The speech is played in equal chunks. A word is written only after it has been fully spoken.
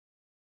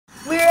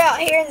We're out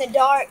here in the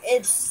dark.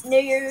 It's New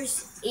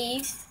Year's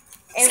Eve,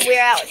 and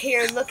we're out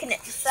here looking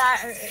at the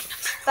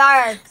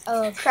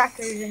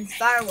crackers and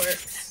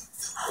fireworks.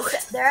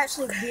 They're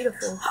actually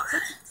beautiful.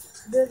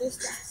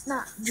 That's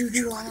not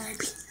Juju on that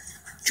beat.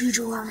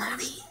 Juju on that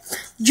beat.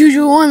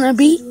 Juju on the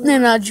beat. No,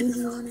 not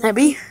Juju on that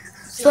beat.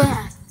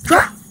 Yeah.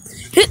 Drop.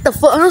 Hit the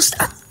foot. Don't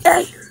stop.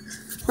 Hey.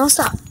 Don't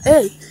stop.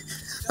 Hey.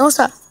 Don't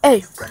stop.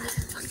 Hey.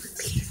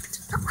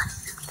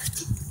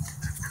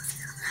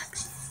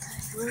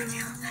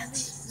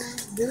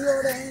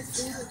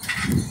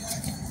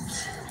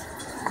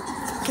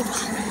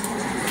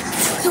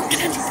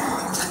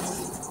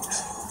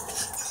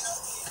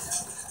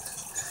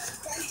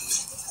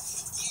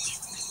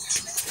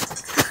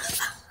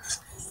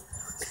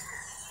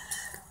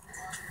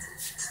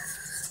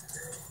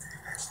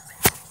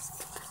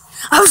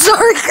 I'm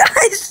sorry,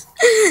 guys.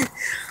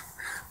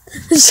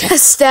 It's just a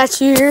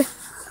statue here.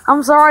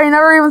 I'm sorry, I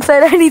never even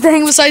said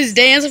anything besides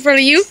dance in front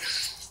of you.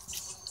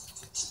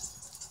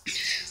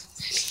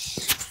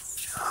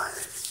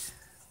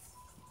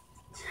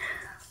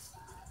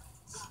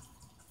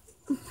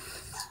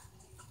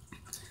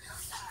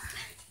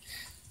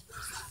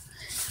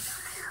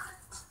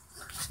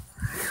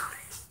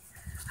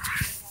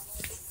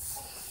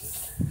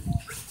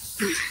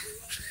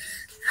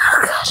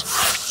 Oh, gosh.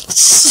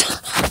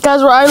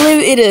 Guys, where I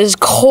live, it is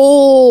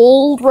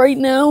cold right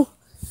now.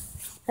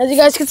 As you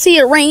guys can see,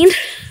 it rained.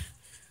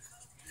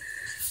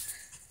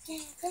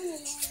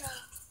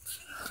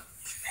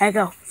 There you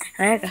go.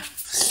 There you go.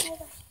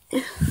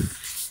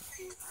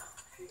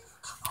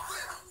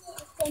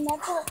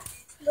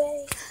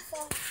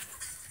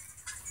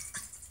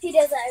 He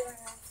does that every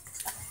night.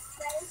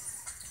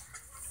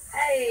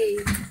 Hey,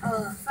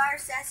 Fire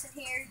Assassin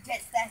here,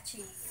 Jet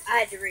Statue. I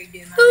had to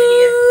redo my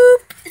video.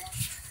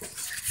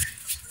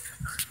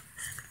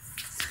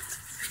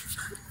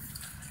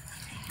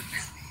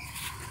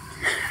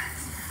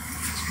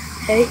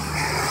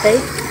 Hey,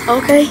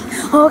 okay.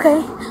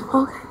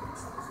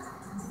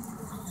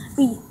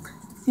 Beat.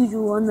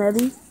 Juju on that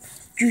beat.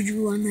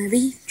 Juju on that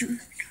beat.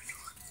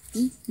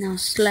 Now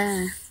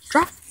slide.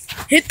 Drop.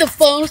 Hit the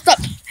phone. Stop.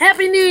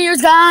 Happy New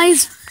Year's,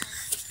 guys.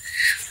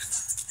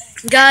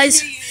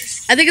 Guys,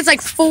 I think it's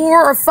like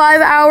 4 or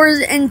 5 hours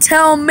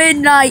until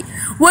midnight,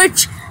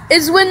 which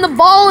is when the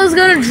ball is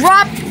going to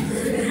drop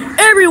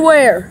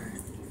everywhere.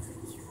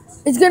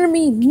 It's going to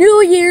be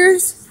New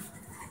Year's.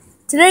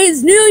 Today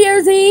is New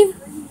Year's Eve.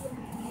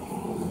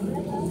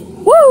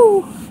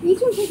 Woo! You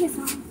can take this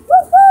off.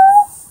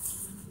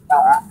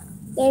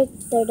 They're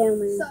down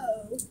there. So,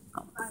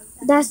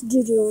 That's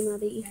Juju on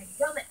that beat.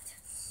 damn it.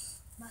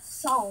 My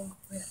song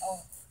went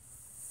off.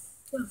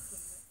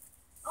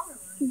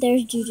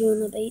 There's Juju on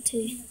the beat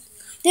too.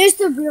 There's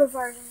the real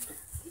version.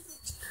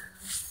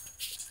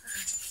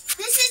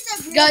 This is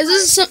the real Guys,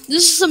 this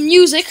is some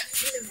music. This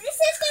is the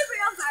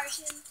real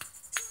version.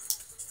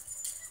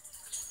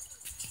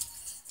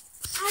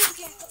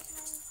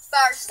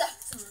 Fire stuff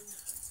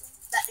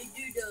that they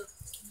do the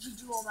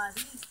Juju on my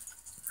beat.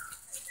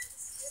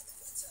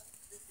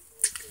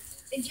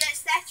 The Jet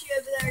Statue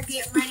over there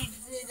getting ready to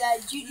do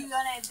that Juju on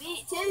that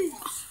beat too.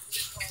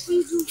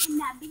 Juju on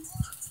that beat.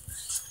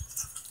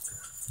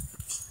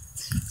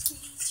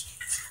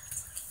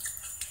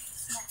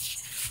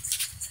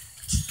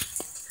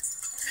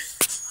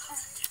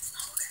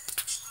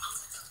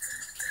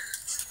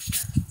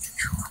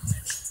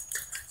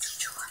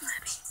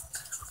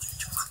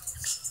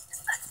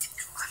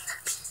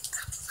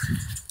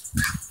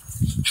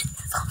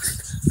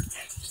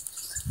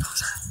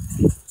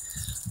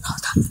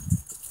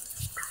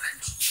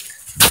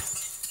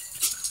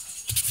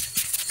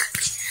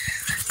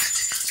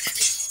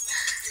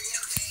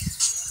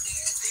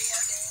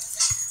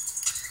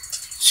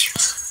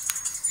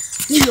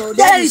 Yo,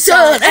 daddy's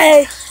son,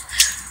 hey.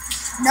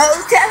 No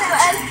telling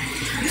us.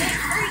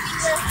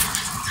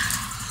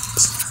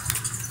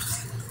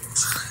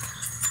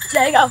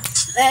 There you go.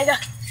 There you go.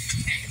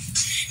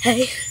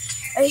 Hey.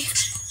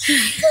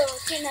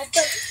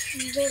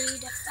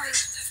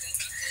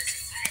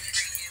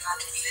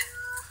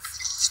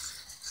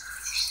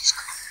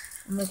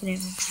 I'm looking at him.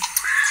 Hey,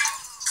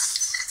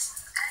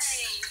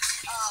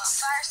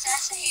 Fire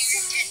Assassin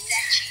here, Jet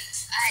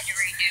Statue. I had to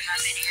redo my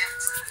video.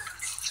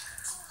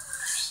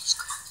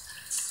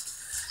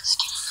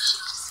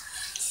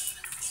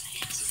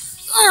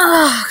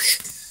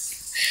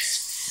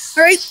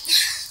 Alright.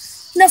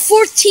 Now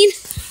 4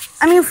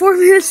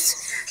 minutes,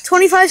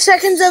 25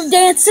 seconds of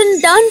dancing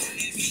done.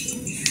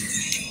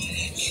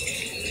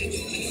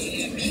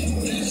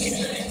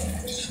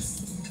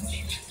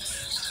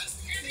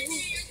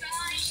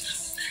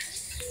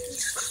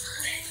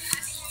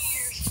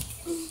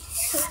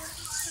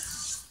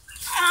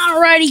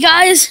 Alrighty,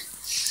 guys.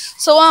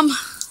 So,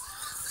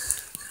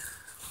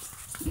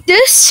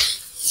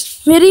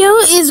 this video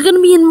is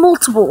gonna be in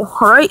multiple,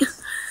 alright?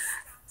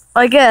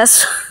 I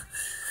guess.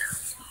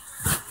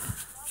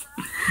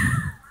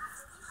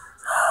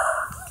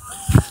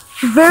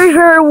 Very,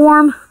 very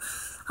warm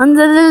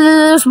under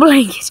this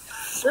blanket.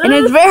 And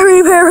it's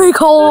very, very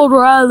cold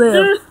where I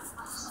live.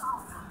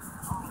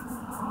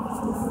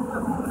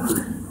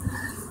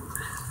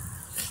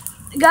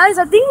 guys,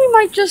 I think we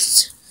might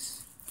just...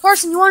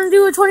 Carson, you want to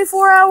do a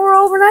 24-hour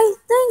overnight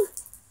thing?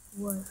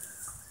 What?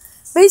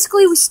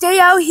 Basically, we stay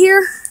out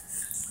here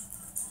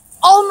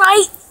all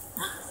night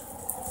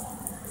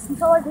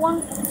until like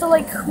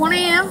 1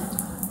 a.m.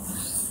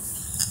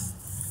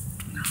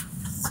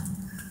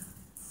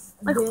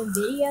 Like Doing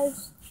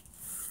videos?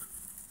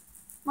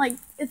 Like,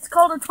 it's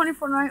called a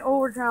 24-night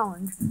over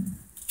challenge.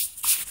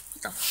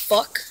 What the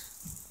fuck?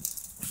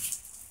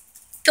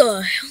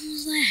 The hell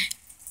was that?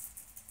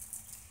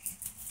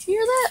 Did you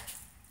hear that?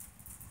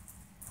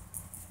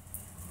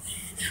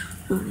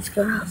 Oh, let's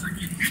go out.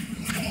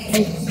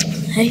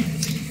 Hey.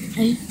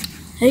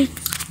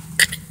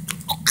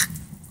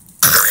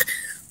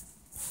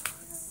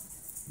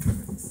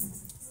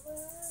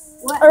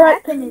 What All right.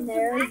 happened in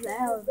there is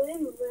loud.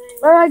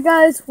 Alright,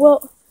 guys,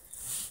 well,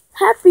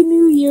 Happy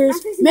New Year's.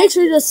 Make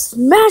sure to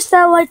smash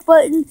that like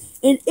button.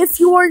 And if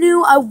you are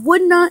new, I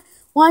would not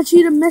want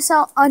you to miss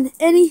out on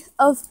any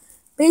of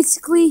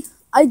basically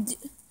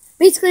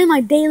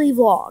my daily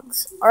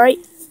vlogs. Alright?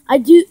 I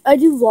do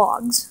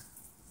vlogs.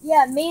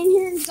 Yeah, me and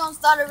him's gonna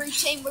start a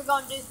routine. We're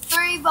gonna do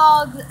 3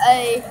 vlogs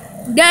a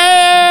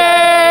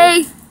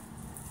Day!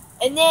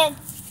 and then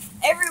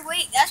every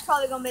week that's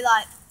probably gonna be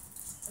like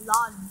a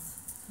lot.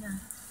 Yeah.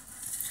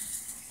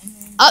 And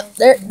then Up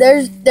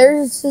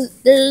there's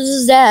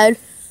his dad.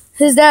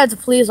 His dad's a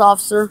police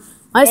officer.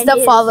 My And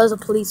stepfather's a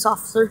police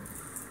officer.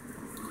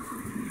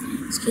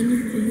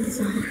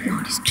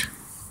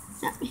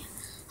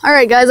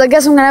 Alright, guys, I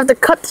guess I'm gonna have to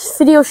cut this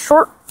video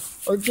short.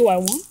 Or do I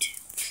want to?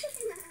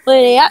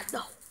 Where they at though?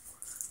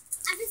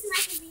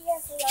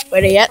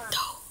 Where they at though?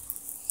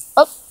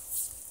 Oh.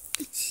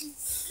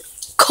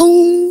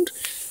 Cold.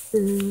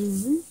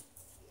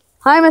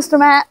 Hi, Mr.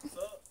 Matt.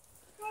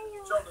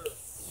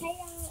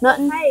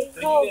 Nothing. Hey,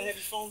 Cole.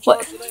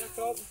 What?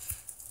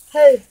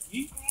 Who?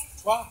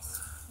 Why?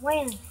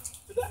 When?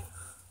 Today.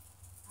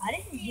 I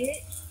didn't get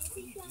it.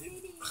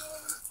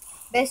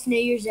 Best New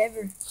Year's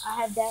ever.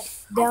 I have that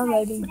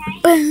downloading.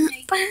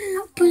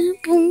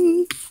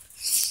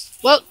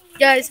 Well,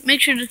 guys, make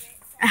sure to,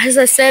 as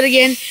I said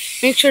again,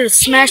 make sure to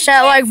smash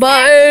that like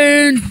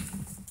button.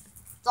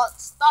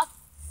 Stop.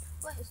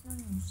 Wait, it's not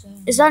even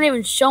saying. It's not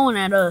even showing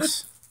at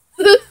us.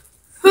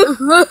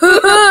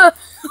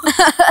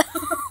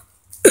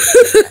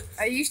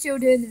 Are you still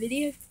doing the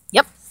video?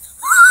 Yep.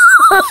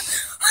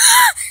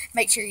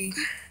 Make sure you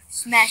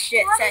smash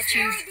that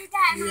statue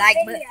like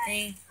button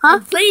thing. Huh?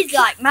 And please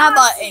like my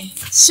button.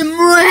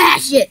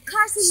 Smash it.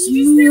 Carson,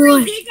 you just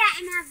really Smush. did that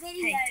in my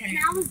video, Hey, turn and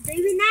it. I was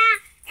doing that,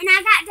 and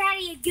I got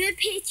Daddy a good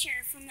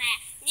picture from that.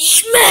 And it was-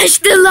 Smash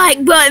the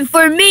like button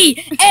for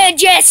me and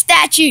Jet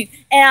Statue.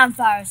 And I'm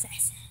Fire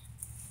Assassin.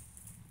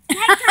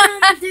 Next time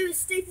I'm gonna do a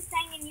stupid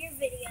thing in your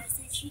video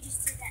since you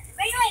just did that.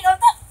 But you ain't gonna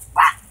do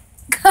what?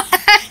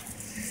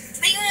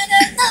 What you gonna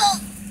do?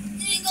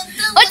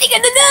 What you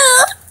gonna do?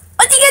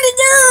 What you gonna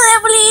do,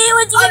 Emily?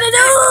 What you gonna do?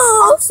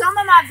 On some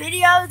of my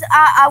videos,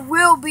 I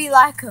will be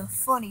like a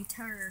funny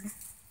turd.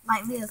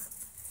 Like this.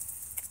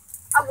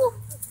 I will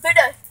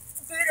video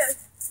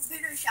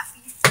shot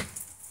you.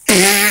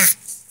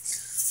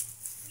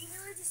 You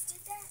really just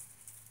did that?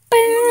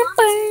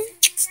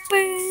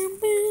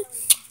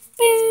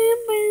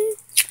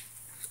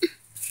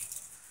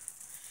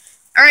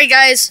 Alright,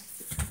 guys.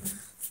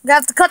 We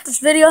have to cut this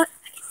video.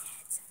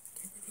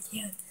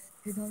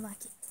 You're gonna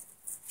like it.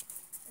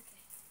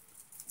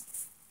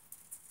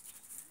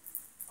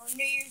 On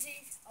New Year's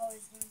Eve,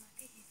 always gonna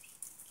like it.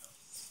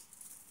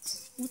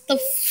 What the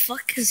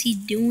fuck is he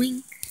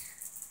doing?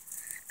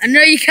 I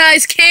know you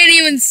guys can't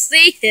even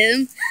see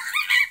him.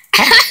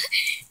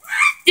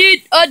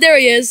 Dude, oh, there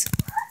he is.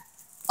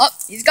 Oh,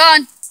 he's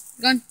gone.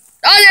 Gone.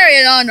 Oh, there he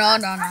is. Oh, no.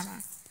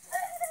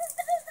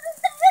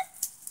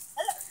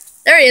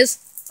 There he is.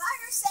 Fire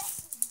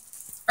Assassin.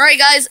 Alright,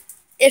 guys.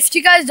 If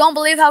you guys don't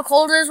believe how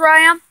cold it is where I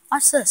am,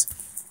 watch this.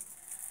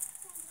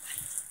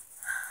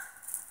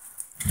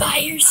 Fire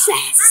I don't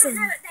Assassin.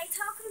 know what they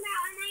talking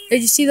about in there,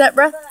 Did you see that,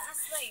 bruh? but I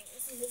swear,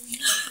 this is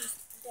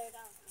they're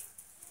done.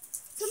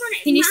 Someone,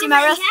 Can you see my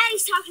Mama breath? and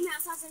Daddy's talking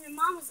about something, and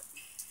Mama's.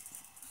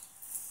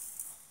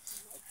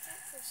 That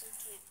person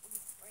can't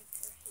break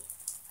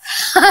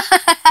her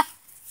head.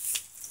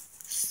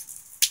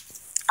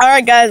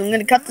 Alright, guys, I'm going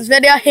to cut this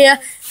video here.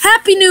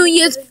 Happy New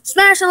Year's.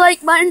 Smash the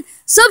like button,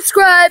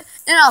 subscribe,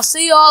 and I'll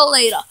see you all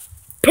later.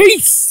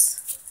 Peace.